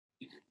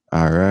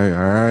All right,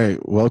 all right.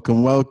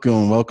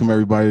 Welcome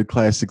everybody to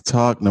Classic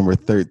Talk number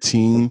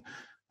 13.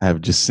 I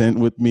have Jacinth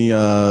with me.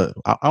 I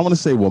want to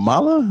say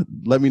Wamala.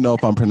 Let me know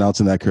if I'm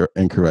pronouncing that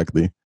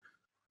incorrectly.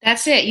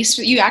 That's it.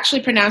 You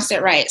actually pronounced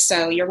it right,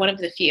 so you're one of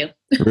the few.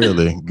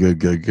 Really? Good,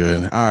 good,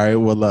 good. All right.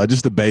 Well,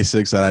 just the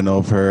basics that I know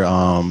of her.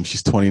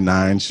 She's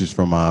 29. She's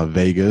from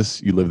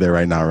Vegas. You live there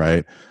right now,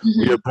 right?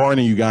 Well, you're Hmm. born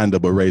in Uganda,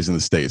 but raised in the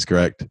States,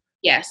 correct?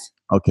 Yes.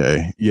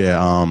 Okay.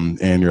 Yeah.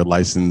 And you're a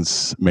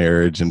licensed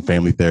marriage and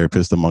family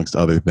therapist, amongst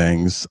other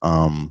things.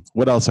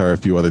 What else are a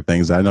few other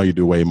things? I know you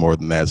do way more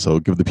than that. So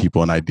give the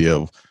people an idea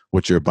of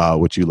what you're about,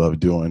 what you love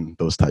doing,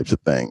 those types of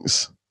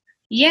things.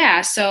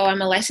 Yeah, so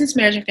I'm a licensed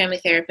marriage and family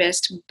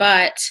therapist,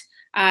 but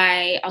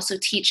I also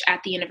teach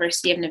at the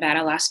University of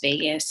Nevada, Las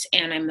Vegas,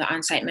 and I'm the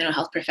on-site mental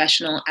health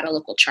professional at a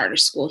local charter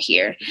school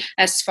here.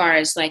 As far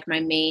as like my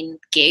main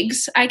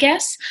gigs, I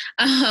guess.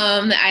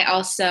 I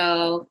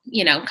also,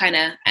 kind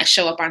of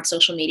show up on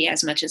social media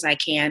as much as I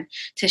can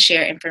to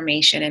share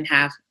information and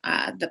have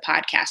the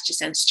podcast to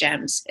sense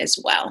gems as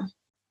well.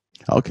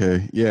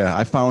 Okay. Yeah.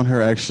 I found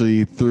her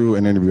actually through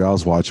an interview I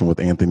was watching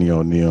with Anthony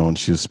O'Neill, and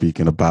she was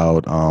speaking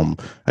about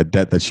a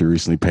debt that she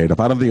recently paid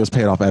off. I don't think it was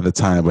paid off at the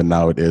time, but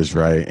now it is,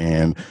 right?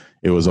 And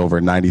it was over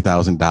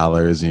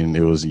 $90,000, and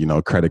it was,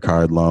 credit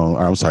card loan,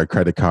 or I'm sorry,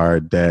 credit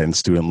card debt and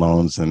student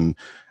loans. And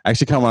I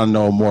actually kind of want to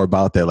know more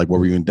about that. Like, what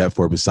were you in debt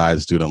for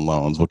besides student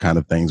loans? What kind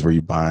of things were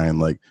you buying?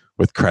 Like,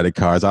 with credit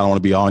cards. I don't want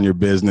to be all in your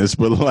business,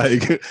 but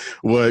like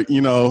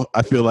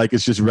I feel like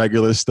it's just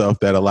regular stuff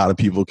that a lot of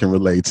people can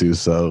relate to.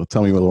 So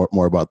tell me a little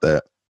more about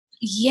that.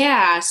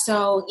 Yeah,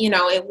 so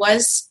it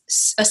was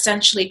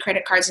essentially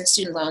credit cards and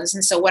student loans.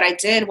 And so what I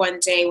did one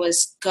day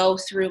was go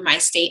through my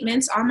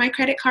statements on my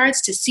credit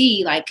cards to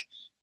see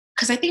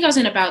because I think I was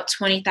in about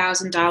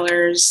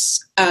 $20,000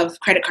 of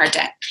credit card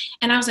debt.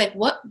 And I was like,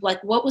 what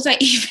was I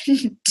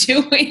even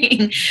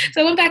doing?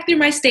 So I went back through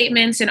my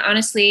statements, and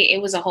honestly,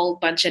 it was a whole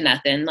bunch of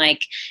nothing.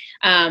 Like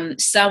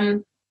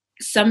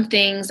some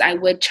things I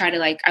would try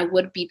to I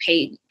would be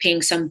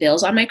paying some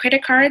bills on my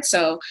credit card.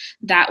 So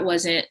that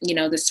wasn't,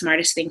 the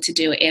smartest thing to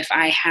do if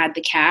I had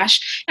the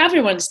cash.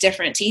 Everyone's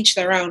different, to each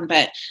their own,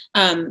 but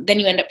then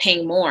you end up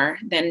paying more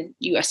than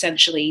you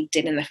essentially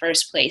did in the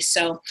first place.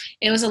 So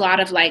it was a lot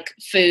of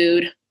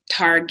food,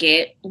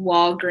 Target,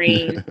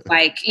 Walgreens,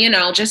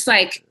 just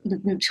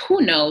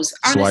who knows?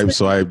 Swipe, Honestly,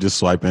 swipe, just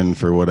swiping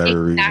for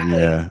whatever reason. exactly.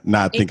 Yeah.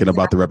 Not thinking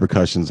about the Exactly.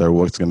 repercussions or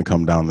what's going to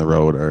come down the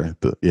road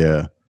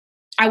yeah.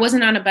 I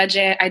wasn't on a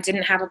budget. I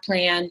didn't have a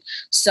plan.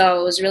 So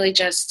it was really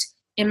just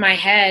in my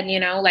head,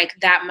 like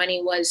that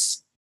money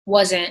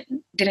wasn't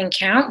didn't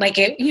count. Like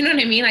it, you know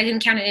what I mean? I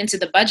didn't count it into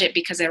the budget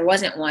because there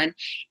wasn't one.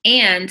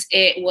 And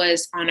it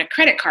was on a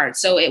credit card.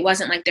 So it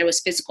wasn't like there was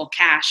physical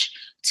cash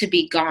to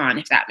be gone,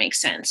 if that makes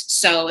sense.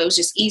 So it was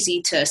just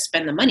easy to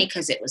spend the money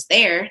because it was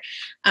there.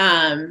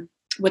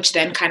 Which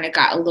then kind of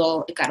got a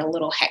little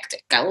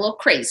hectic, got a little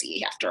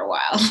crazy after a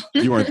while.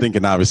 You weren't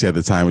thinking obviously at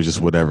the time, it was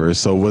just whatever.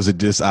 So was it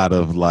just out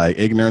of like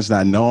ignorance,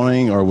 not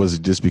knowing, or was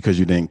it just because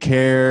you didn't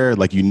care?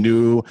 Like you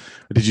knew,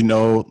 did you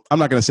know? I'm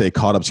not gonna say it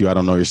caught up to you. I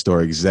don't know your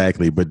story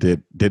exactly, but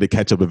did it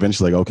catch up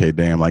eventually? Like, okay,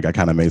 damn, like I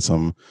kind of made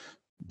some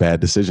bad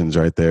decisions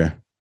right there.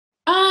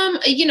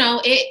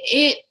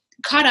 It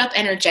caught up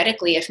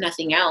energetically, if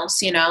nothing else,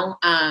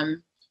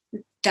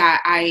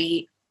 that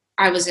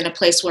I was in a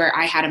place where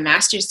I had a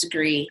master's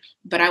degree,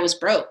 but I was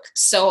broke.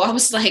 So I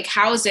was like,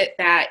 how is it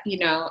that,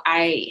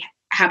 I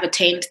have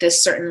attained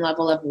this certain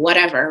level of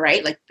whatever,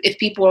 right? Like if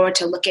people were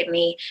to look at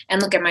me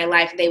and look at my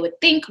life, they would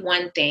think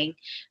one thing,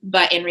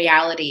 but in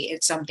reality,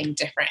 it's something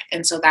different.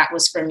 And so that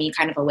was for me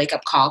kind of a wake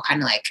up call,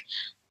 kind of like,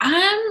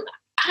 I'm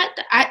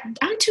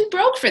I'm too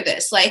broke for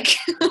this. Like,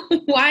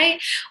 why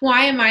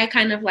am I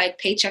kind of like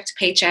paycheck to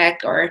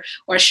paycheck or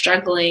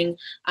struggling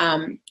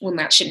when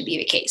that shouldn't be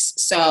the case?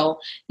 So,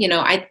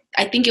 I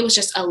think it was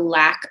just a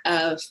lack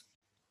of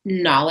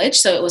knowledge.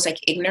 So it was like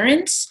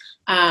ignorance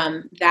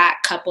that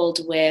coupled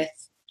with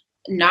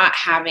not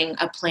having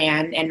a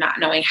plan and not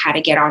knowing how to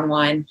get on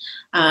one.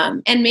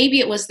 And maybe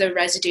it was the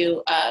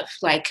residue of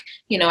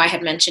I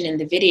had mentioned in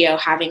the video,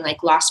 having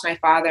lost my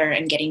father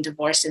and getting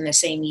divorced in the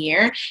same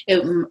year.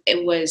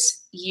 It was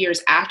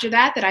years after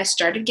that I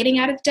started getting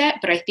out of debt.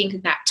 But I think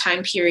in that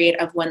time period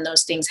of when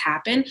those things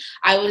happen,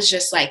 I was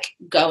just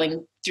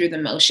going through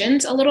the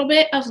motions a little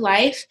bit of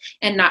life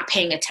and not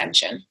paying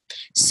attention.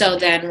 So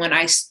then when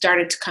I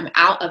started to come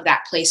out of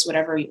that place,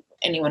 whatever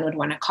anyone would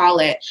want to call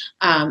it,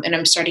 and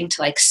I'm starting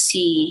to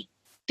see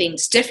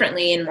things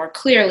differently and more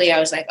clearly, I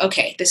was like,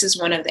 okay, this is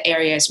one of the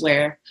areas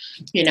where,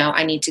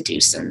 I need to do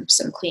some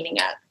cleaning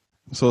up.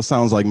 So it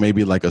sounds like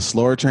maybe like a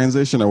slower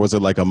transition, or was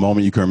it like a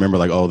moment you can remember,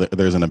 like, oh,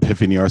 there's an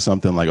epiphany or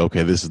something, like,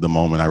 okay, this is the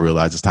moment I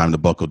realize it's time to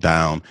buckle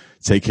down,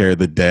 take care of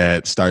the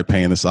debt, start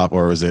paying this off?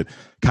 Or is it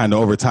kind of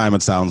over time,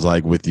 it sounds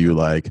like with you,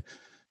 like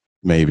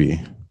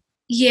maybe?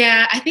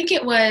 Yeah, I think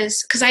it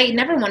was because I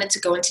never wanted to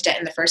go into debt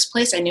in the first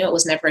place. I knew it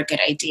was never a good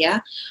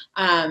idea.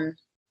 And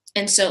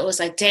so it was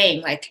like,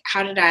 dang,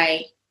 how did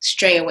I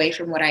stray away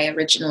from what I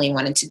originally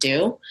wanted to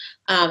do.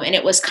 And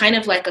it was kind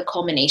of like a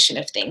culmination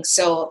of things.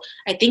 So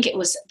I think it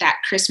was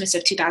that Christmas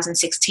of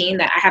 2016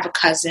 that I have a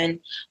cousin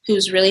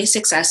who's really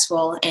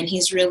successful, and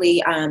he's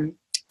really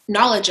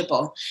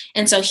knowledgeable.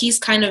 And so he's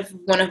kind of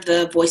one of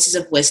the voices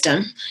of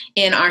wisdom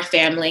in our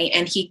family.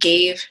 And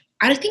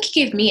I think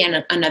he gave me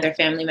and another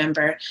family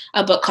member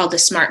a book called The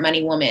Smart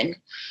Money Woman.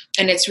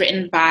 And it's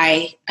written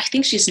by, I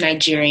think she's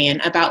Nigerian,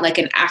 about like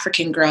an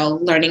African girl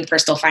learning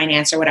personal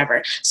finance or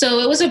whatever. So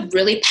it was a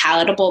really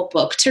palatable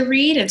book to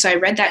read. And so I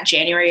read that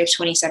January of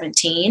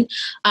 2017.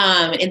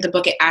 In the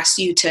book, it asks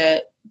you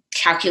to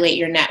calculate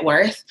your net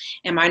worth.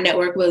 And my net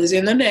worth was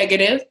in the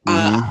negative,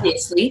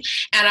 obviously.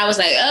 And I was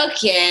like,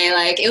 okay,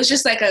 like it was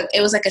just like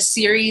a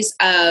series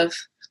of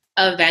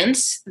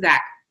events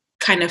that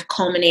kind of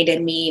culminated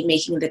me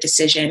making the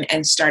decision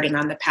and starting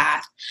on the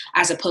path,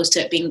 as opposed to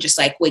it being just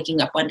like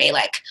waking up one day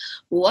like,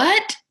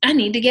 what? I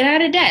need to get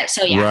out of debt.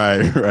 So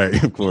yeah.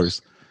 Right. Of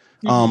course.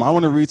 I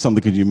want to read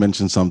something because you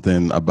mentioned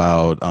something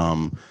about,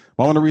 I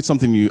want to read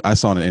something I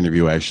saw in an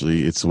interview,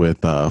 actually. It's with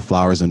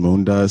Flowers and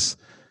Moon Dust.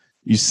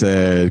 You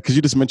said, because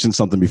you just mentioned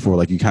something before,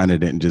 like you kind of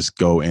didn't just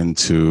go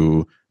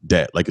into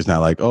debt. Like it's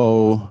not like,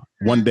 oh,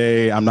 one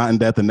day I'm not in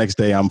debt, the next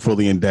day I'm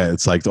fully in debt.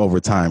 It's like over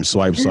time,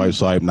 swipe.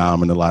 Now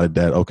I'm in a lot of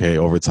debt. Okay,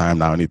 over time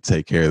now I need to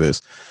take care of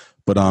this.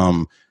 But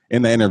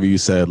in the interview you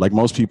said, like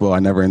most people, I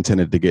never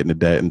intended to get into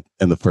debt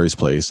in the first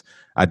place.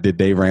 I did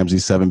Dave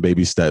Ramsey's 7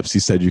 Baby Steps. He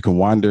said you can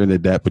wander into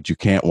debt, but you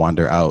can't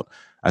wander out.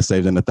 I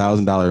saved in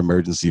 $1,000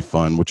 emergency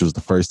fund, which was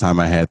the first time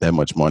I had that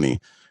much money.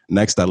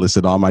 Next, I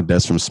listed all my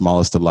debts from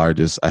smallest to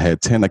largest. I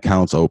had 10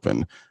 accounts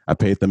open. I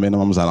paid the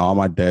minimums on all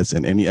my debts,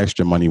 and any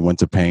extra money went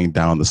to paying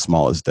down the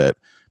smallest debt.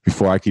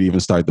 Before I could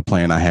even start the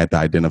plan, I had to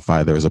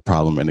identify there was a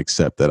problem and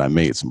accept that I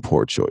made some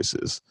poor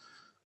choices.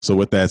 So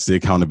with that's the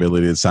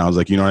accountability. It sounds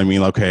like, you know what I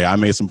mean? Okay, I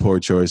made some poor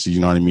choices. You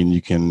know what I mean? You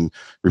can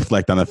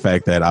reflect on the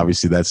fact that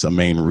obviously that's a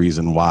main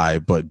reason why,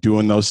 but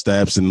doing those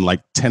steps and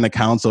like 10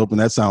 accounts open,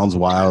 that sounds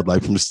wild.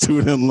 Like from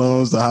student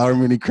loans to however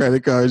many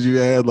credit cards you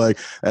had, like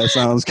that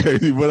sounds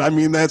crazy. But I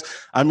mean,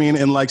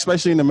 and like,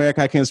 especially in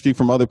America, I can't speak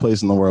from other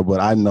places in the world, but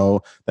I know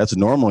that's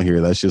normal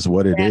here. That's just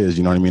what it is.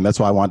 You know what I mean? That's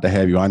why I want to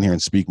have you on here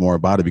and speak more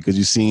about it, because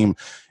you seem,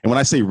 and when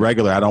I say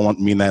regular, I don't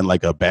mean that in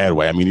like a bad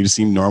way. I mean, you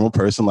seem normal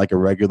person, like a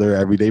regular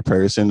everyday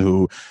person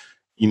who,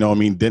 you know what I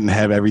mean, didn't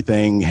have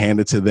everything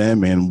handed to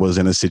them and was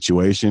in a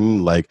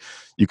situation, like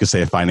you could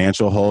say a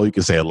financial hole, you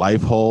could say a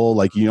life hole,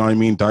 like, you know what I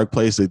mean, dark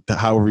place,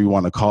 however you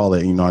want to call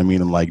it, you know what I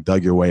mean, and like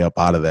dug your way up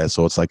out of that.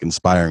 So it's like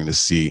inspiring to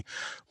see.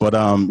 But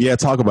yeah,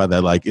 talk about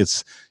that. Like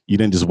you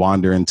didn't just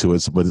wander into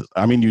it, but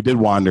I mean, you did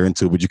wander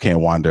into it, but you can't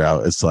wander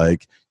out. It's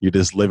like you're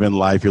just living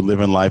life. You're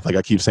living life. Like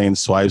I keep saying,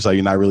 swipes. Like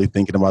you're not really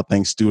thinking about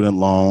things, student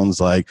loans.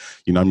 Like,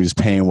 you know, I'm just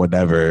paying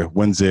whatever.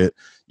 When's it,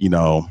 you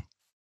know,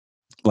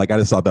 like I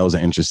just thought that was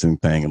an interesting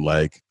thing. And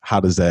like,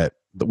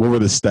 what were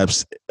the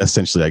steps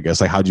essentially, I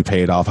guess? Like, how'd you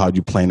pay it off? How'd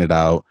you plan it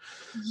out?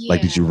 Yeah.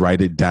 Like, did you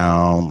write it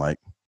down? Like,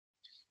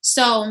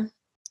 so,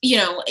 you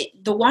know,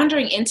 the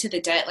wandering into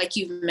the debt, like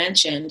you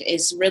mentioned,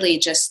 is really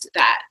just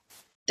that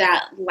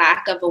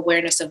lack of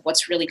awareness of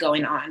what's really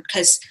going on.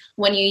 Because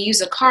when you use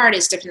a card,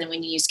 it's different than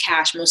when you use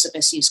cash. Most of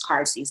us use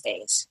cards these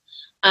days.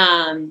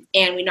 And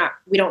we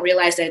don't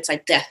realize that it's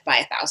like death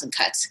by 1,000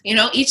 cuts. You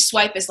know, each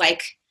swipe is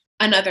like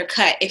another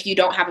cut. If you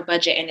don't have a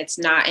budget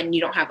and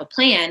you don't have a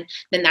plan,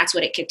 then that's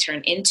what it could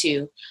turn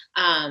into.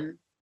 And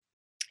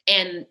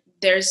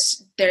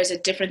there's a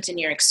difference in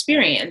your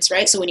experience,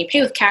 right? So when you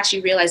pay with cash,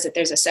 you realize that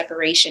there's a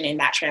separation in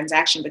that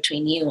transaction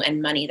between you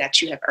and money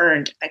that you have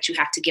earned, that you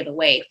have to give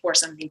away for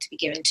something to be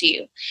given to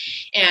you.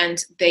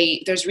 And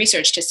there's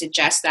research to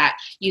suggest that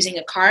using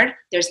a card,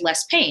 there's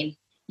less pain.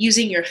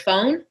 Using your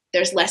phone,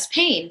 there's less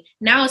pain.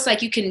 Now it's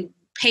like you can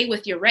pay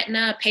with your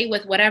retina, pay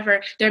with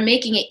whatever. They're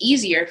making it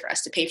easier for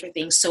us to pay for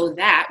things so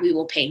that we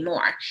will pay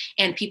more.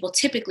 And people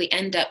typically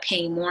end up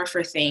paying more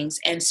for things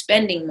and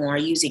spending more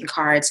using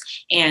cards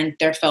and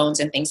their phones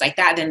and things like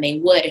that than they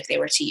would if they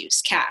were to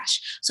use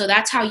cash. So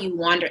that's how you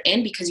wander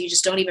in, because you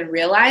just don't even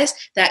realize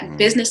that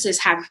businesses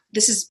have,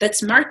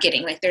 that's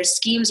marketing. Like there's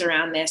schemes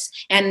around this,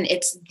 and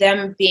it's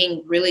them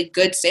being really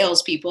good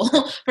salespeople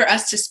for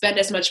us to spend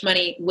as much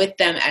money with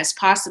them as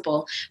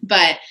possible.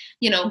 But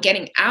you know,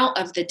 getting out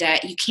of the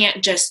debt,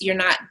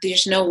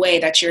 there's no way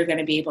that you're going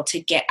to be able to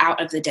get out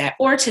of the debt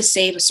or to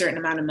save a certain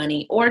amount of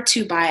money or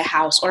to buy a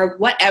house or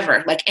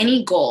whatever, like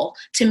any goal.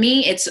 To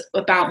me, it's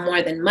about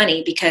more than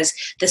money, because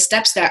the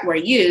steps that were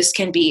used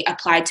can be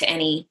applied to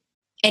any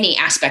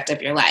aspect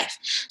of your life.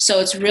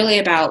 So it's really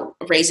about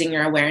raising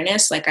your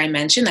awareness. Like I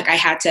mentioned, like I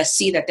had to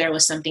see that there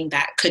was something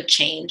that could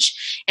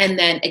change and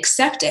then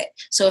accept it.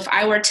 So if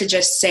I were to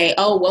just say,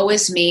 oh, woe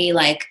is me,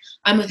 like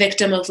I'm a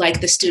victim of like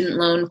the student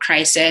loan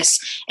crisis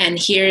and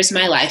here's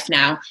my life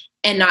now,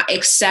 and not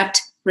accept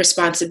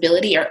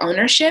responsibility or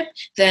ownership,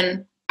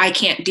 then I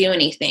can't do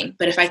anything.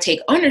 But if I take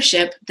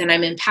ownership, then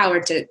I'm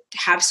empowered to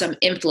have some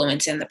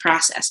influence in the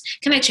process.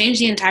 Can I change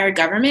the entire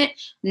government?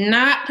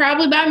 Not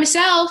probably by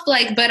myself,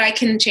 but I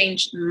can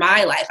change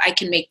my life. I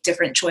can make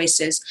different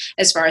choices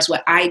as far as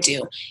what I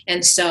do.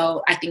 And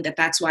so I think that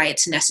that's why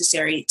it's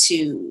necessary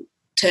to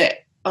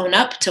own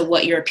up to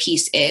what your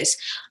piece is.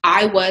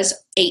 I was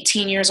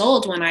 18 years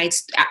old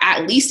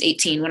at least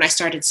 18, when I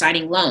started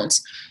signing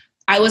loans.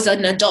 I was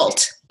an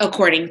adult,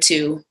 according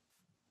to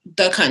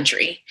the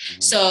country.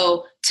 Mm-hmm.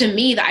 So to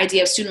me, the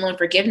idea of student loan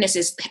forgiveness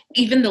is,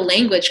 even the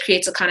language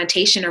creates a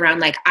connotation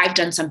around I've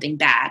done something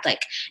bad.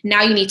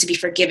 Now you need to be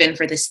forgiven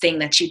for this thing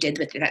that you did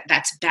with it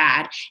that's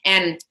bad.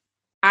 And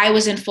I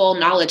was in full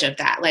knowledge of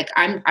that.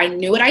 I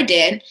knew what I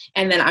did,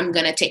 and then I'm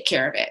going to take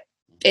care of it.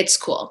 It's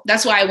cool.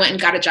 That's why I went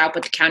and got a job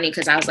with the county,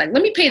 because I was like,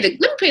 let me pay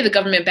the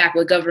government back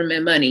with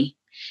government money.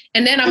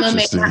 And then I'm going to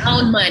make my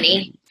own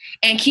money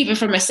and keep it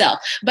for myself.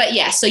 But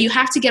yeah, so you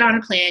have to get on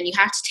a plan. You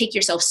have to take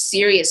yourself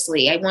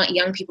seriously. I want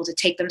young people to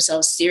take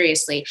themselves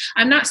seriously.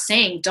 I'm not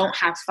saying don't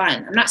have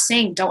fun. I'm not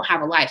saying don't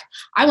have a life.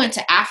 I went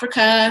to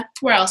Africa.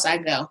 Where else I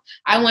go?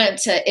 I went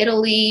to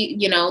Italy,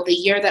 the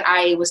year that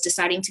I was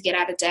deciding to get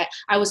out of debt.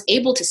 I was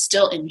able to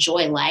still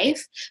enjoy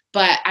life,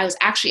 but I was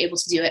actually able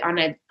to do it on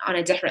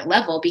a different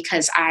level,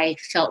 because I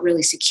felt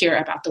really secure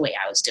about the way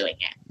I was doing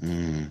it.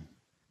 Mm.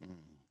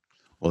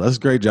 Well, that's a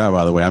great job,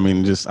 by the way. I mean,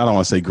 I don't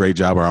want to say great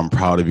job or I'm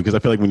proud of you, because I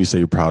feel like when you say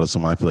you're proud of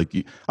someone, I feel like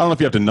I don't know if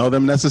you have to know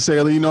them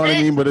necessarily, you know what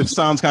I mean? But it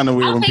sounds kind of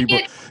weird when people,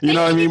 you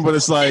know what I mean? But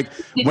it's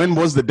when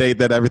was the date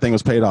that everything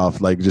was paid off?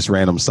 Just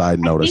random side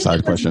note or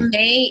side question.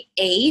 May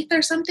 8th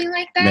or something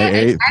like that. May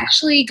 8th? It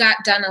actually got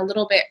done a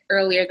little bit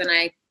earlier than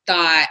I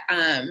thought.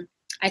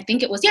 I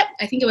think it was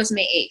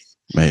May 8th.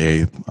 May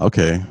 8th.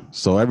 Okay.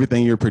 So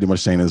everything you're pretty much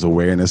saying is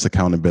awareness,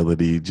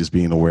 accountability, just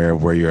being aware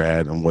of where you're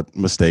at and what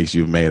mistakes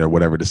you've made or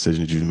whatever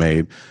decisions you've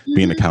made,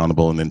 being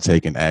accountable and then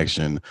taking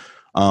action.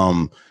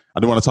 I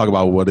do want to talk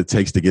about what it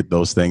takes to get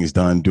those things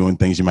done, doing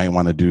things you might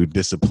want to do,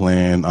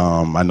 discipline.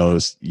 I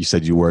noticed you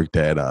said you worked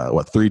at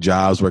 3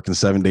 jobs, working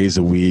 7 days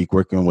a week,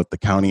 working with the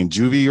county and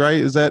juvie, right?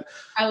 Is that?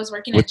 I was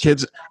working with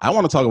kids. I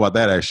want to talk about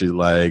that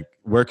actually,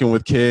 working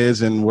with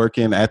kids and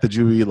working at the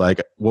juvie.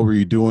 What were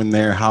you doing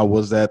there? How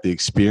was that, the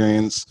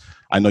experience?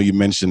 I know you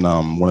mentioned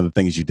one of the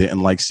things you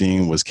didn't like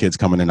seeing was kids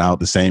coming in and out,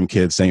 the same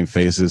kids, same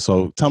faces.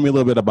 So tell me a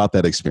little bit about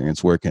that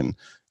experience working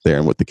there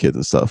and with the kids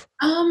and stuff.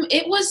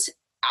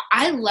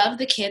 I love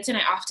the kids, and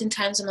I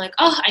oftentimes I'm like,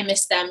 oh, I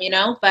miss them,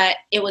 but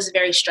it was a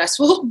very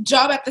stressful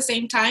job at the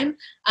same time.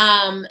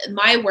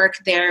 My work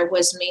there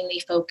was mainly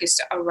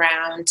focused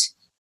around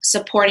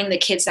supporting the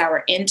kids that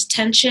were in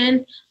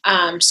detention.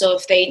 So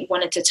if they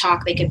wanted to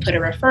talk, they could put a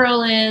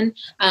referral in.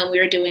 We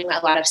were doing a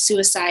lot of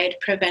suicide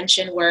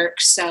prevention work.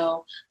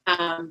 So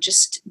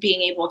just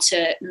being able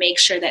to make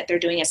sure that they're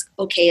doing as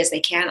okay as they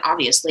can,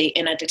 obviously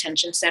in a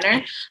detention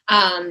center.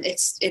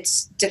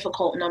 It's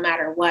difficult no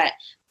matter what,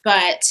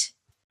 but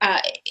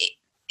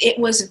it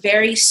was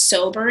very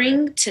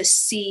sobering to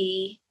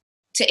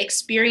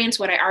experience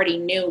what I already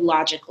knew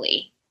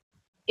logically,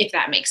 if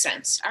that makes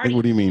sense.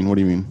 What do you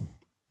mean?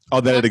 Oh,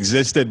 that it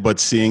existed,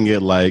 but seeing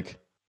it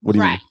what do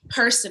you mean?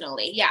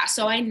 Personally. Yeah.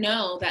 So I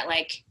know that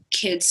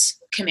kids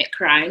commit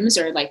crimes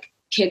or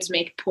kids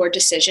make poor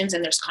decisions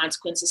and there's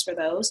consequences for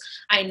those.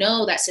 I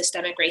know that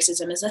systemic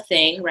racism is a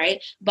thing,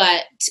 right?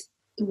 But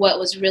what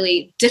was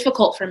really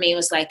difficult for me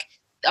was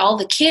all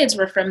the kids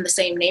were from the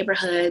same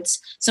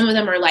neighborhoods. Some of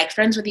them are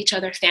friends with each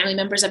other, family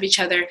members of each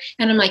other.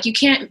 And I'm you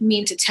can't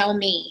mean to tell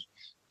me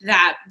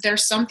that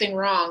there's something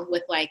wrong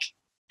with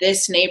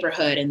this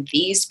neighborhood and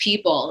these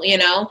people,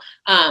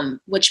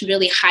 which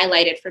really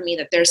highlighted for me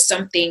that there's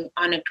something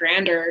on a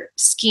grander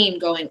scheme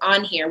going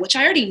on here, which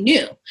I already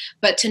knew,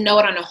 but to know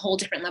it on a whole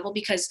different level,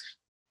 because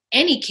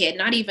any kid,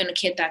 not even a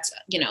kid that's,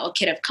 a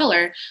kid of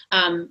color,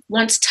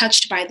 once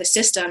touched by the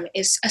system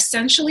is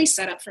essentially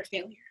set up for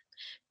failure.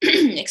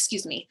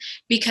 Excuse me,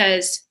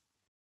 because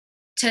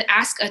to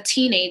ask a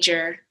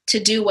teenager to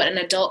do what an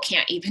adult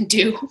can't even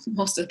do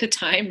most of the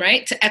time,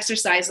 right? To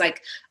exercise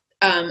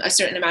a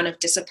certain amount of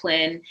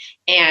discipline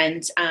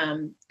and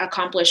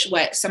accomplish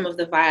what some of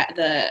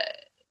the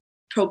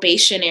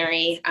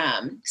probationary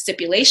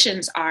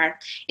stipulations are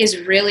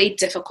is really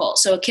difficult.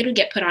 So a kid would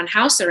get put on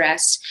house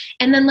arrest,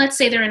 and then let's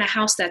say they're in a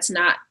house that's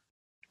not,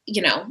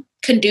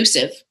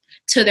 conducive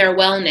to their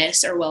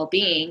wellness or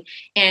well-being,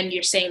 and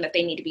you're saying that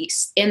they need to be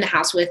in the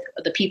house with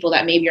the people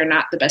that maybe are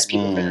not the best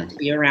people for them to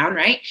be around,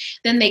 right?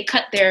 Then they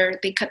cut their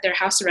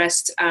house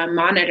arrest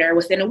monitor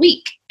within a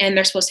week, and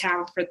they're supposed to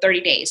have for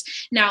 30 days.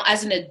 Now,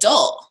 as an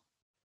adult,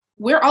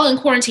 we're all in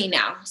quarantine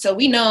now, so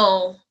we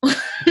know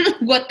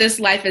what this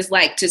life is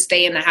like to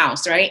stay in the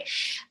house, right?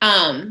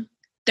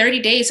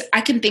 30 days,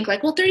 I can think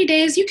 30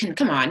 days, you can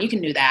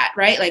do that,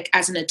 right?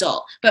 As an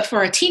adult. But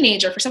for a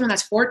teenager, for someone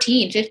that's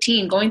 14,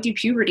 15, going through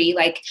puberty,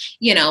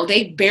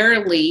 they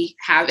barely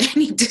have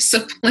any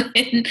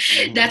discipline.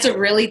 That's a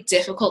really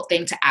difficult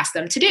thing to ask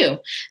them to do.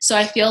 So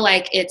I feel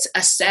it's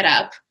a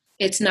setup.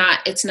 There's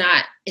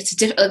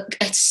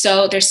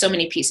so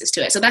many pieces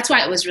to it. So that's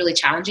why it was really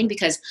challenging,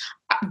 because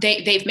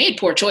they've made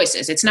poor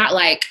choices. It's not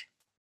like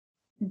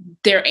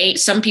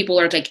some people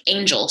are like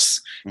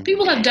angels. Mm-hmm.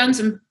 People have done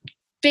some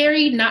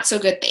very not so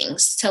good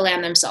things to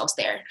land themselves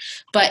there.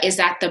 But is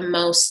that the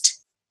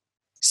most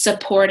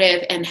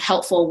supportive and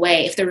helpful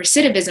way? If the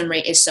recidivism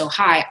rate is so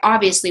high,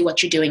 obviously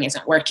what you're doing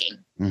isn't working.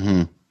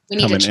 Mm-hmm. We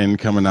need coming in,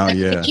 coming out,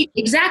 yeah.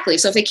 Exactly.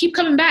 So if they keep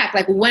coming back,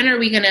 like when are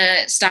we going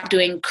to stop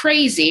doing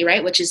crazy,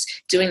 right? Which is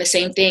doing the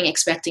same thing,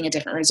 expecting a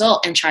different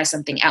result and try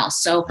something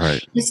else. So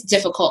It's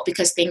difficult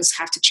because things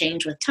have to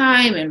change with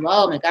time and,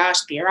 oh my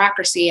gosh,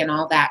 bureaucracy and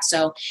all that.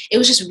 So it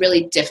was just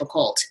really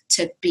difficult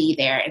to be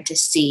there and to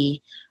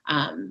see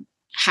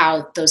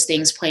how those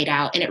things played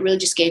out. And it really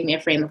just gave me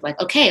a frame of like,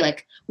 okay,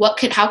 like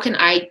how can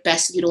I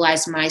best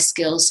utilize my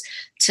skills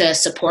to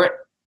support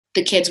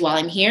the kids while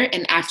I'm here,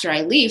 and after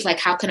I leave, like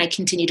how can I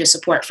continue to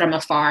support from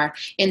afar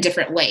in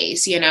different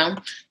ways,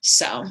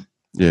 So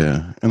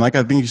yeah. And like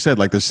I think you said,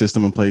 like the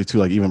system in place too,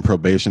 like even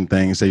probation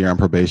things, say you're on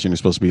probation, you're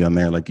supposed to be on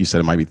there, like you said,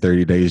 it might be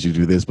 30 days you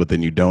do this, but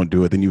then you don't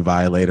do it, then you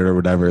violate it or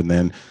whatever, and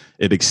then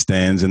it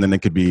extends, and then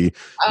it could be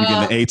you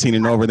get 18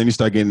 and over, then you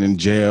start getting in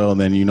jail, and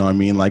then you know what I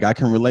mean? Like I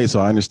can relate, so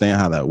I understand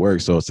how that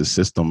works. So it's the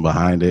system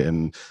behind it,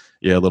 and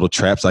yeah, little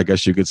traps, I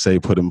guess you could say,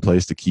 put in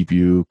place to keep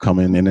you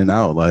coming in and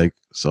out. Like,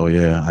 so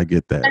yeah, I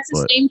get that. That's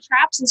the same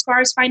traps as far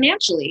as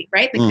financially,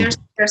 right? Like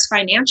there's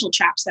financial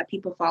traps that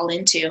people fall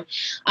into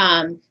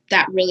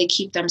that really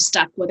keep them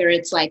stuck, whether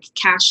it's like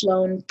cash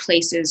loan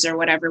places or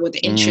whatever with the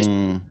interest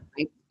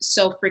like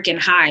so freaking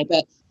high.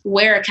 But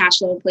where a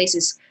cash loan place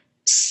is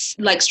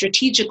like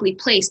strategically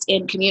placed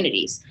in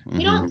communities.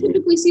 We don't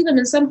typically see them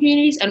in some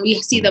communities, and we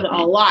see them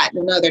a lot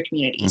in other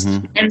communities.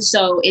 And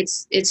so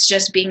it's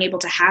just being able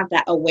to have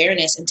that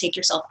awareness and take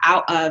yourself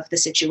out of the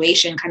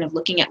situation, kind of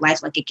looking at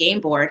life like a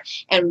game board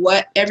and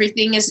what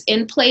everything is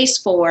in place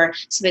for,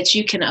 so that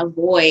you can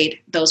avoid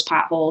those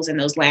potholes and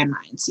those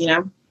landmines,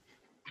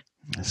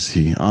 Let's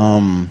see.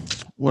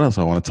 What else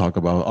I want to talk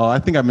about? Oh, I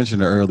think I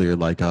mentioned it earlier,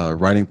 like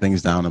writing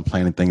things down and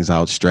planning things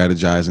out,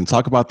 strategizing,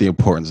 talk about the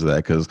importance of that.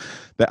 Because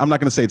I'm not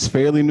going to say it's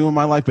fairly new in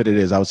my life, but it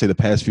is. I would say the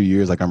past few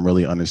years, like I'm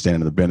really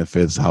understanding the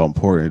benefits, how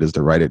important it is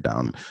to write it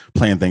down,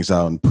 plan things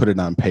out and put it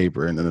on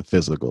paper and then the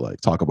physical, like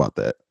talk about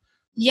that.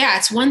 Yeah,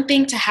 it's one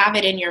thing to have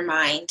it in your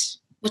mind,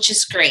 which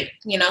is great.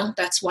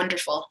 That's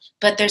wonderful.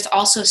 But there's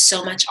also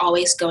so much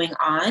always going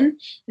on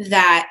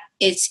that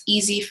it's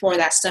easy for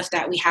that stuff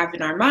that we have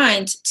in our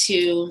mind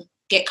to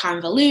get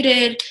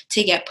convoluted,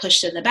 to get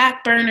pushed in the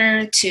back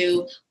burner,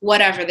 to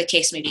whatever the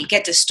case may be,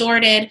 get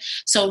distorted.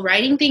 So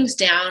writing things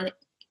down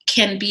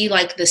can be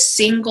like the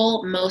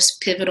single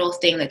most pivotal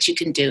thing that you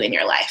can do in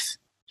your life.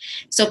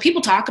 So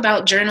people talk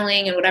about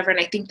journaling and whatever, and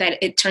I think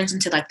that it turns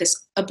into like this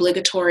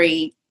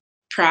obligatory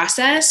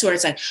process where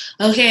it's like,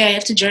 okay, I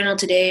have to journal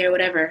today or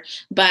whatever.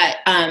 But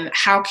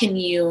how can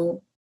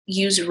you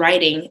use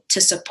writing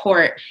to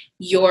support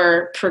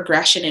your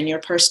progression and your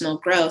personal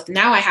growth?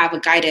 Now I have a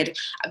guided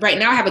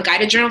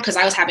journal because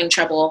I was having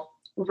trouble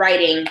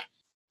writing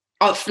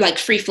like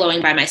free flowing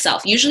by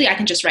myself. Usually I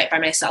can just write by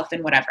myself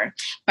and whatever,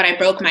 but I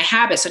broke my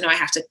habit. So now I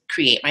have to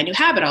create my new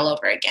habit all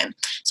over again.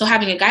 So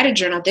having a guided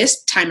journal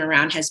this time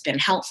around has been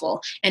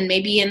helpful. And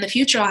maybe in the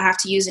future I'll have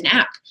to use an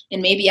app,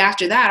 and maybe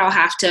after that I'll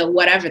have to,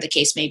 whatever the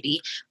case may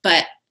be,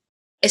 but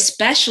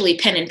especially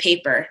pen and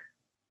paper,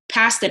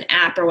 past an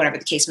app or whatever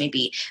the case may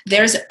be,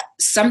 there's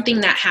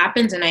something that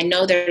happens, and I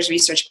know there's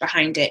research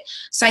behind it,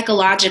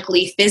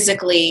 psychologically,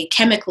 physically,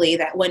 chemically,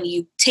 that when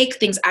you take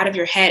things out of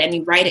your head and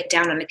you write it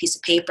down on a piece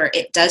of paper,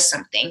 it does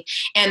something.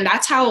 And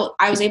that's how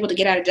I was able to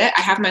get out of debt.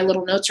 I have my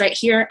little notes right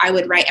here. I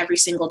would write every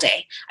single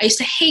day. I used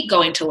to hate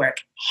going to work,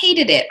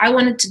 hated it. I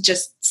wanted to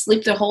just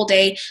sleep the whole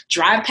day,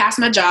 drive past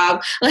my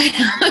job. Like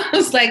I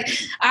was like,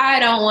 I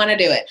don't want to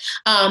do it.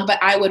 But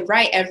I would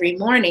write every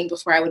morning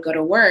before I would go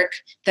to work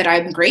that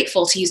I'm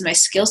grateful to use my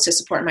skills to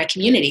support my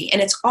community. And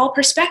it's all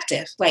perspective.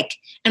 Like,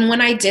 and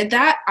when I did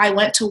that, I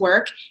went to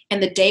work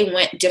and the day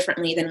went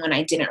differently than when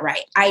I didn't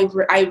write.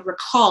 I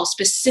recall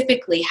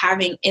specifically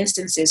having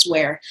instances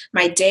where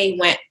my day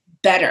went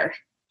better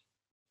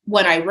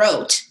when I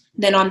wrote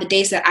than on the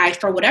days that I,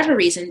 for whatever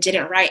reason,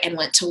 didn't write and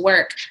went to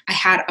work. I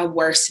had a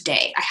worse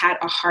day. I had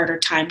a harder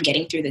time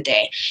getting through the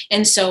day.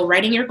 And so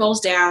writing your goals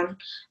down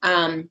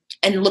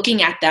and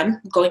looking at them,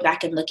 going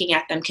back and looking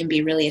at them can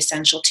be really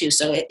essential too.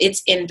 So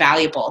it's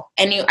invaluable.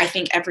 And I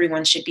think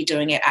everyone should be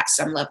doing it at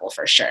some level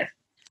for sure.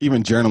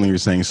 Even journaling, you're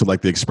saying, so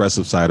like the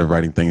expressive side of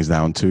writing things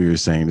down too, you're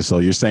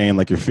saying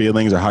like your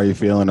feelings or how you're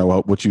feeling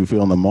or what you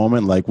feel in the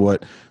moment, like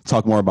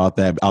talk more about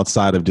that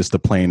outside of just the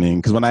planning.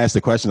 Because when I asked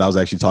the question, I was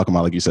actually talking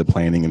about, like you said,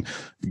 planning and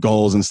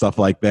goals and stuff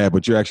like that,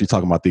 but you're actually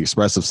talking about the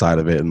expressive side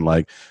of it. And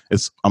like,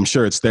 I'm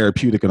sure it's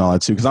therapeutic and all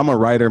that too. Cause I'm a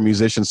writer,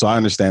 musician, so I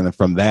understand it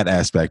from that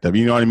aspect of,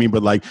 you know what I mean?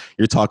 But like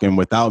you're talking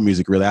without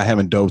music, really, I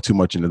haven't dove too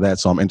much into that.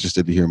 So I'm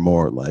interested to hear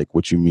more, like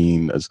what you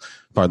mean as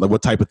far as like,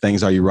 what type of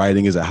things are you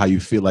writing? Is it how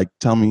you feel? Like,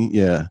 tell me.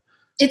 Yeah.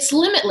 It's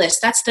limitless.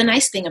 That's the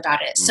nice thing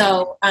about it.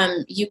 So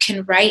you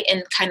can write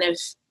and kind of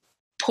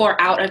pour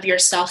out of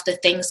yourself the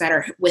things that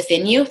are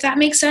within you, if that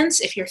makes sense.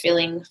 If you're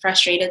feeling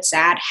frustrated,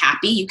 sad,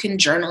 happy, you can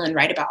journal and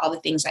write about all the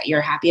things that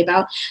you're happy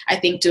about. I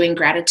think doing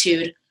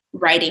gratitude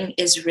writing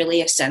is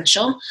really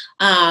essential.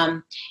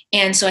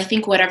 And so I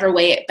think whatever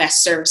way it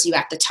best serves you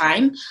at the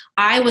time.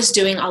 I was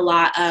doing a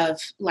lot of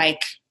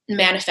like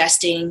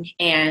manifesting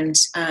and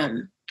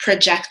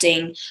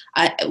projecting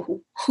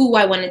who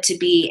I wanted to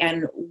be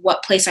and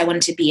what place I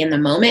wanted to be in the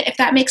moment, if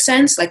that makes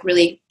sense, like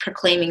really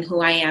proclaiming who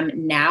I am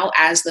now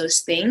as those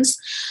things.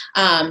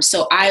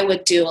 So I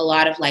would do a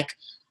lot of like,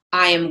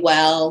 I am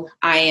well,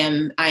 I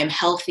am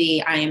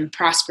healthy, I am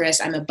prosperous,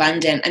 I'm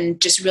abundant, and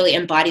just really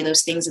embody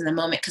those things in the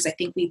moment. Because I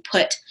think we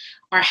put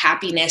our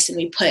happiness and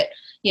we put,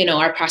 you know,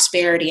 our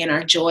prosperity and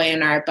our joy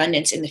and our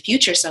abundance in the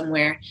future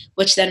somewhere,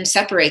 which then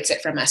separates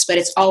it from us, but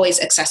it's always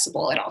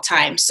accessible at all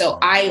times. So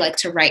I like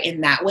to write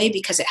in that way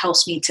because it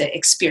helps me to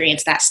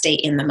experience that state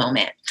in the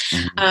moment.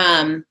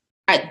 Mm-hmm.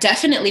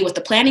 Definitely with the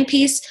planning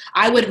piece,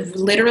 I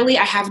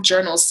have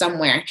journals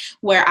somewhere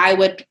where I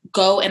would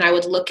go and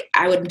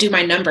I would do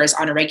my numbers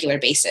on a regular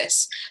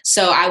basis.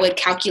 So I would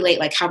calculate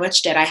like how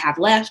much debt I have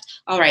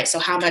left. All right, so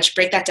how much,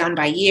 break that down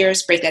by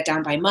years, break that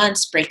down by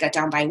months, break that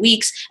down by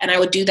weeks. And I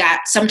would do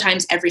that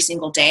sometimes every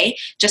single day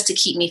just to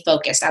keep me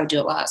focused. I would do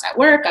it while I was at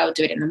work. I would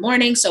do it in the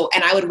morning.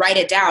 And I would write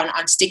it down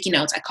on sticky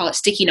notes. I call it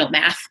sticky note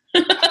math.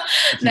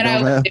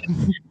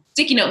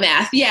 Sticky note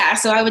math. Yeah.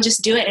 So I would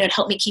just do it and it would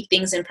help me keep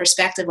things in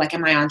perspective. Like,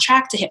 am I on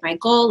track to hit my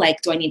goal?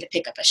 Like, do I need to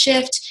pick up a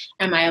shift?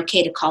 Am I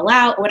okay to call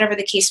out? Whatever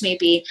the case may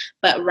be.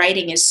 But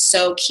writing is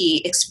so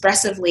key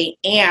expressively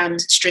and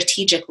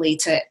strategically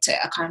to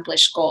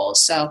accomplish goals.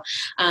 So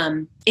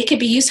it could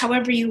be used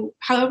however you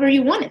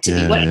want it to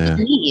be, what you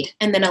need,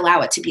 and then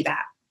allow it to be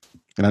that.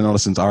 And I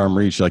noticed since RM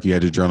Reach, like you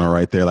had your journal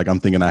right there. Like I'm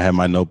thinking I have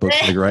my notebook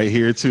like right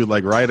here too.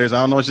 Like writers,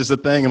 I don't know, it's just a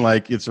thing. And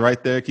like, it's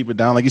right there. Keep it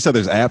down. Like you said,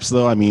 there's apps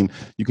though. I mean,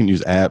 you can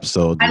use apps.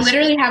 So I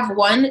literally have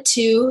 1,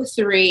 2,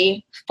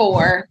 3,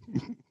 4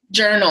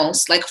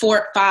 journals, like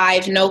 4,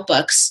 5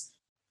 notebooks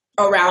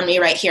around me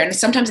right here. And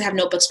sometimes I have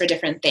notebooks for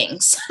different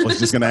things. I was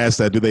just going to ask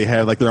that. Do they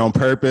have like their own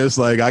purpose?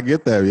 Like I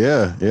get that.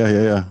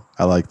 Yeah.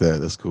 I like that.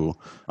 That's cool.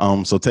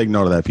 So take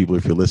note of that, people.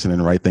 If you're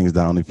listening, write things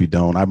down. If you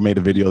don't, I made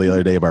a video the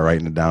other day about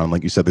writing it down.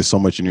 Like you said, there's so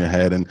much in your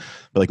head, and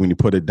like when you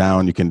put it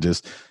down, you can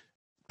just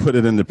put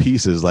it into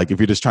pieces. Like if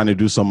you're just trying to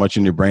do so much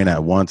in your brain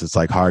at once, it's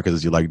like hard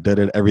because you like did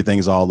it.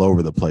 Everything's all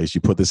over the place. You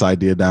put this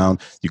idea down,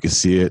 you can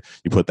see it.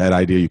 You put that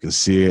idea, you can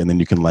see it, and then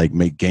you can like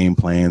make game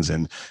plans.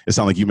 And it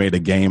sounds like you made a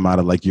game out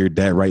of like your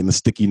dad writing the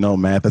sticky note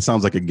math. That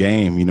sounds like a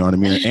game. You know what I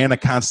mean? And a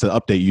constant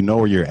update. You know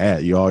where you're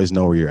at. You always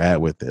know where you're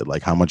at with it.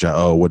 Like how much I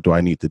owe. What do I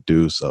need to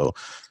do? So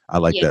I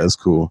like that. It's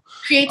cool.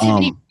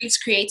 Creativity breeds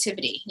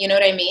creativity. You know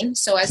what I mean?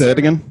 So say that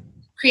again.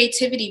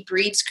 Creativity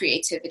breeds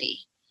creativity.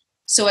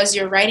 So as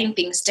you're writing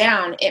things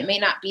down, it may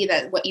not be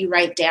that what you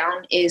write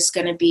down is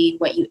going to be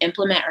what you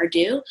implement or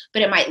do,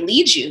 but it might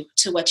lead you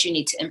to what you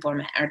need to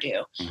implement or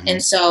do. Mm-hmm.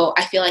 And so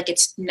I feel like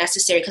it's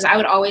necessary because I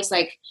would always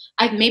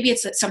maybe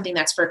it's something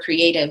that's for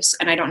creatives.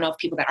 And I don't know if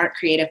people that aren't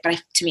creative,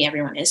 but to me,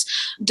 everyone is,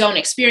 don't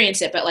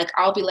experience it. But like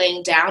I'll be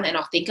laying down and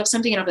I'll think of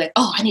something and I'll be like,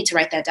 oh, I need to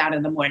write that down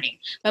in the morning.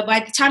 But by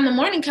the time the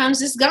morning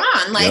comes, it's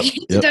gone. Like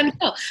it's done.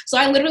 So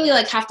I literally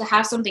like have to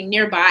have something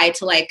nearby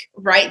to like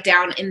write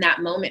down in that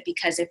moment,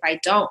 because if I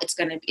don't, it's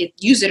going to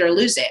use it or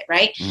lose it.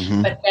 Right.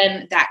 Mm-hmm. But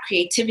then that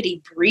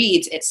creativity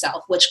breeds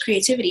itself, which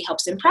creativity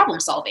helps in problem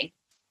solving.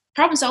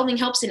 Problem solving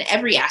helps in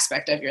every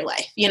aspect of your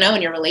life, you know,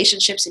 in your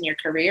relationships, in your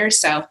career.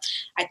 So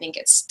I think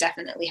it's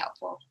definitely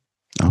helpful.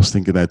 I was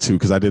thinking that too,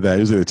 because I did that. It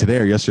was either today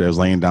or yesterday. I was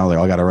laying down like,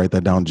 oh, I got to write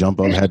that down, jump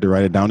up, had to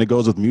write it down. It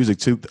goes with music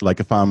too. Like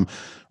if I'm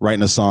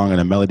writing a song and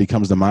a melody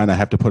comes to mind, I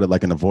have to put it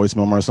like in a voice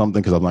memo or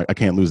something, because I'm like, I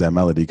can't lose that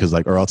melody, because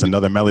like, or else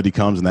another melody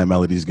comes and that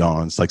melody's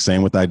gone. It's like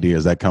same with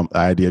ideas.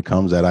 Idea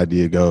comes, that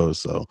idea goes.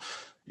 So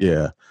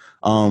yeah.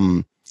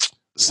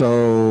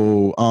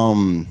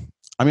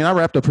 I mean, I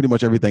wrapped up pretty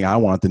much everything I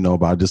wanted to know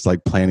about just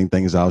like planning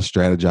things out,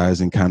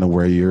 strategizing, kind of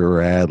where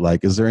you're at.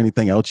 Like, is there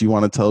anything else you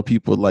want to tell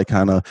people? Like,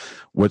 kind of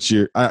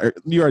you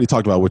already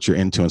talked about what you're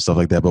into and stuff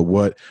like that, but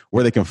where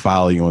they can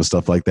follow you and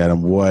stuff like that,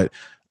 and what,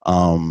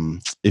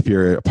 if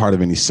you're a part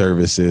of any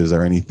services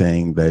or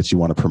anything that you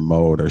want to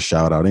promote or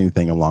shout out,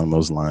 anything along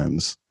those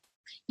lines.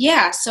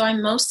 Yeah, so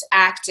I'm most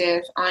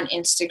active on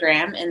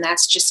Instagram, and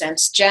that's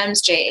Jacents Gems,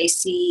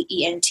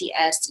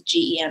 JACENTS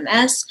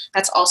GEMS.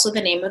 That's also the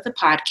name of the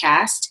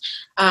podcast.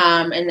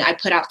 And I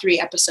put out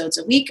 3 episodes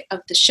a week of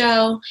the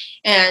show.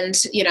 And,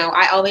 you know,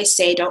 I always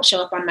say, don't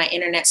show up on my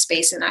internet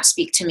space and not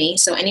speak to me.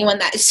 So anyone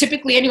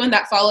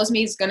that follows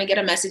me is going to get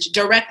a message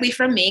directly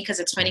from me,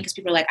 because it's funny because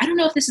people are like, I don't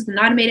know if this is an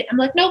automated. I'm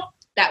like, nope.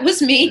 That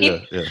was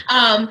me.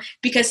 Yeah.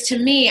 Because to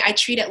me, I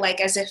treat it like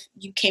as if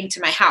you came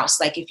to my house.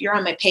 Like if you're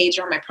on my page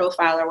or on my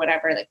profile or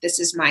whatever, like this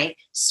is my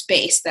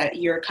space that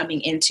you're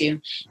coming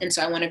into. And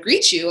so I want to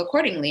greet you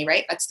accordingly,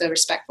 right? That's the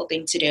respectful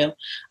thing to do.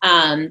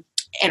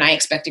 And I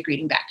expect a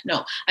greeting back.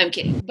 No, I'm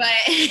kidding. But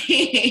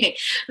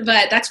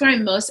but that's where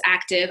I'm most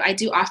active. I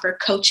do offer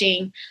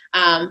coaching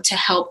to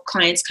help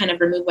clients kind of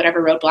remove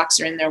whatever roadblocks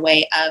are in their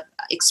way of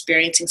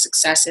experiencing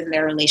success in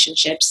their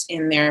relationships,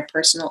 in their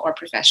personal or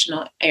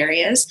professional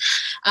areas.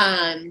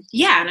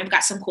 Yeah, and I've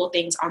got some cool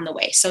things on the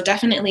way. So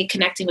definitely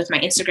connecting with my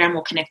Instagram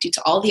will connect you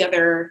to all the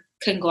other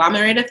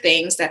conglomerate of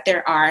things that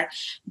there are.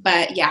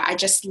 But yeah, I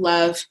just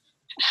love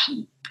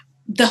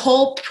the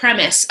whole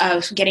premise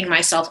of getting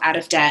myself out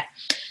of debt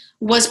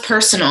was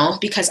personal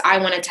because I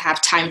wanted to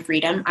have time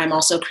freedom. I'm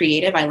also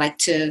creative. I like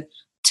to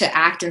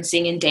act and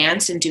sing and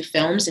dance and do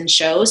films and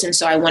shows. And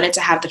so I wanted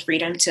to have the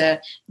freedom to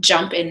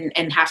jump in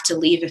and have to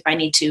leave if I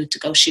need to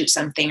go shoot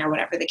something or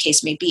whatever the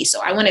case may be.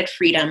 So I wanted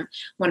freedom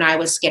when I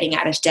was getting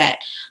out of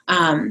debt,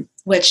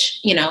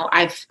 which, you know,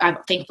 I've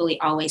thankfully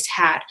always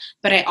had.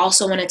 But I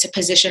also wanted to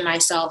position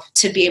myself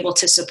to be able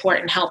to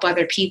support and help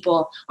other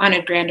people on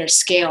a grander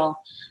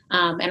scale.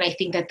 And I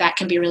think that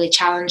can be really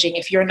challenging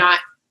if you're not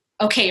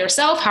okay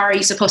yourself. How are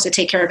you supposed to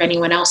take care of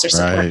anyone else or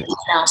support anyone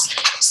else?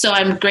 So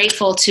I'm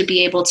grateful to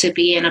be able to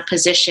be in a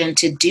position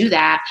to do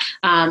that,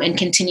 and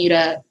continue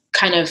to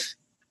kind of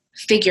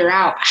figure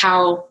out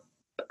how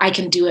I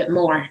can do it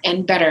more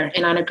and better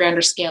and on a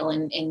grander scale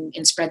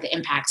and spread the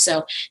impact.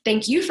 So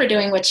thank you for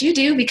doing what you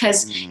do,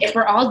 because if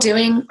we're all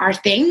doing our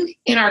thing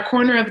in our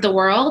corner of the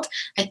world,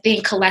 I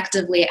think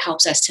collectively it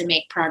helps us to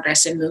make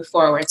progress and move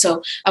forward.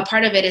 So a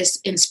part of it is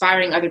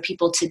inspiring other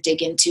people to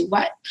dig into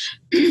what,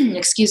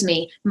 excuse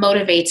me,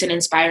 motivates and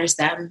inspires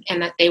them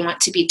and that they want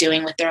to be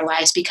doing with their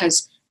lives,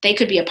 because they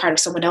could be a part of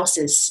someone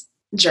else's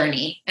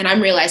journey. And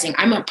I'm realizing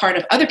I'm a part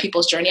of other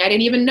people's journey. I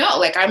didn't even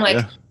know.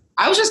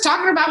 I was just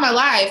talking about my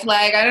life.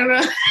 Like, I don't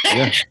know.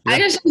 I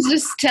just was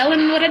just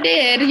telling what I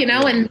did, you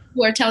know, and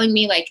people are telling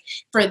me, like,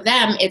 for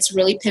them, it's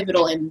really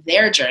pivotal in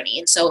their journey.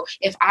 And so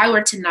if I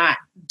were to not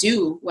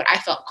do what I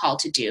felt called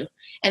to do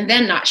and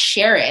then not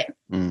share it,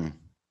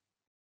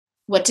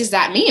 what does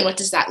that mean? What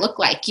does that look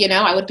like? You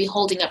know, I would be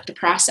holding up the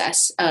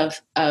process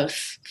of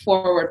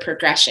forward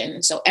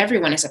progression. So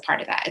everyone is a part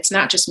of that. It's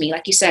not just me.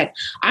 Like you said,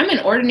 I'm an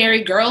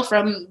ordinary girl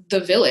from the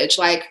village.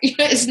 Like,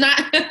 it's not,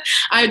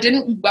 I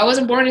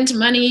wasn't born into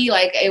money.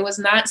 Like, it was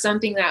not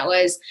something that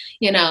was,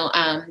 you know,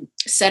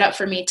 set up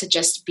for me to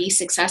just be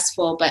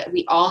successful, but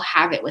we all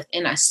have it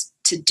within us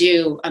to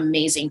do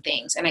amazing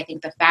things. And I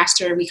think the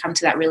faster we come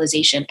to that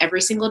realization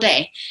every single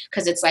day,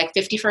 because it's like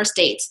 51st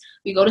dates,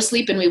 we go to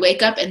sleep and we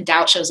wake up and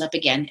doubt shows up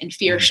again, and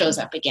fear shows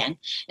up again,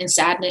 and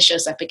sadness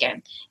shows up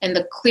again. And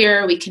the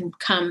clearer we can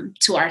come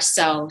to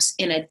ourselves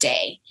in a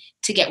day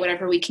to get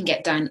whatever we can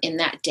get done in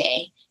that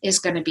day is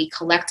going to be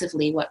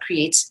collectively what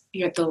creates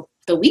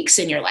the weeks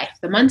in your life,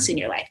 the months in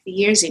your life, the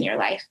years in your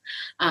life,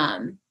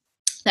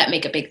 that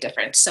make a big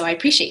difference. So I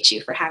appreciate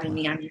you for having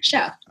me on your show.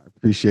 I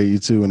appreciate you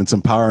too. And it's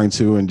empowering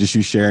too. And just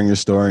you sharing your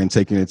story and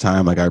taking your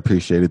time. Like, I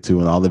appreciate it too.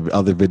 And all the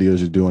other videos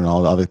you're doing,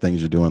 all the other things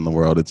you're doing in the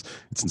world, it's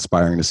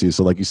inspiring to see.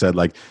 So like you said,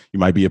 like, you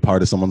might be a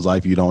part of someone's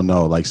life you don't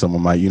know, like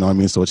someone might, you know what I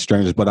mean? So it's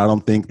strangers, but I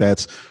don't think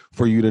that's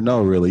for you to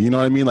know, really. You know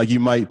what I mean?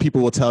 Like,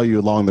 people will tell you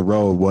along the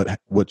road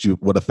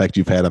what effect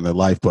you've had on their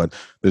life, but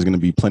there's going to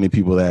be plenty of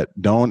people that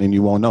don't, and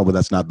you won't know, but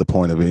that's not the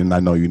point of it. And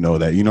I know you know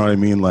that, you know what I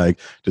mean? Like,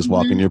 just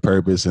walk in your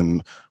purpose,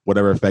 and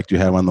whatever effect you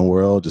have on the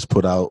world, just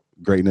put out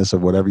greatness or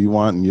whatever you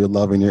want, and your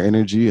love and your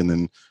energy, and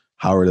then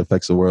how it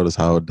affects the world is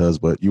how it does.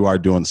 But you are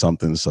doing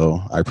something. So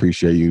I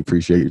appreciate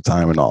your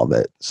time and all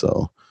that.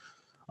 So,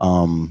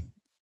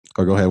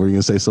 or go ahead. Were you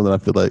gonna say something? I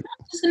feel like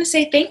I was gonna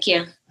say thank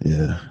you.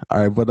 Yeah. All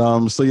right.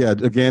 But so yeah,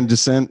 again,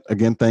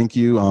 thank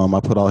you. I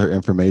put all her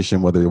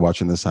information, whether you're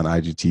watching this on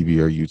IGTV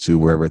or YouTube,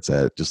 wherever it's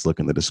at, just look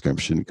in the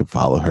description. You can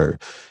follow her,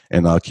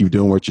 and keep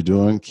doing what you're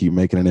doing. Keep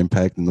making an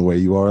impact in the way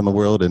you are in the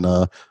world. And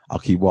I'll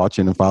keep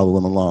watching and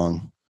following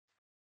along.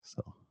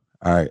 So,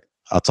 all right.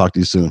 I'll talk to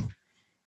you soon.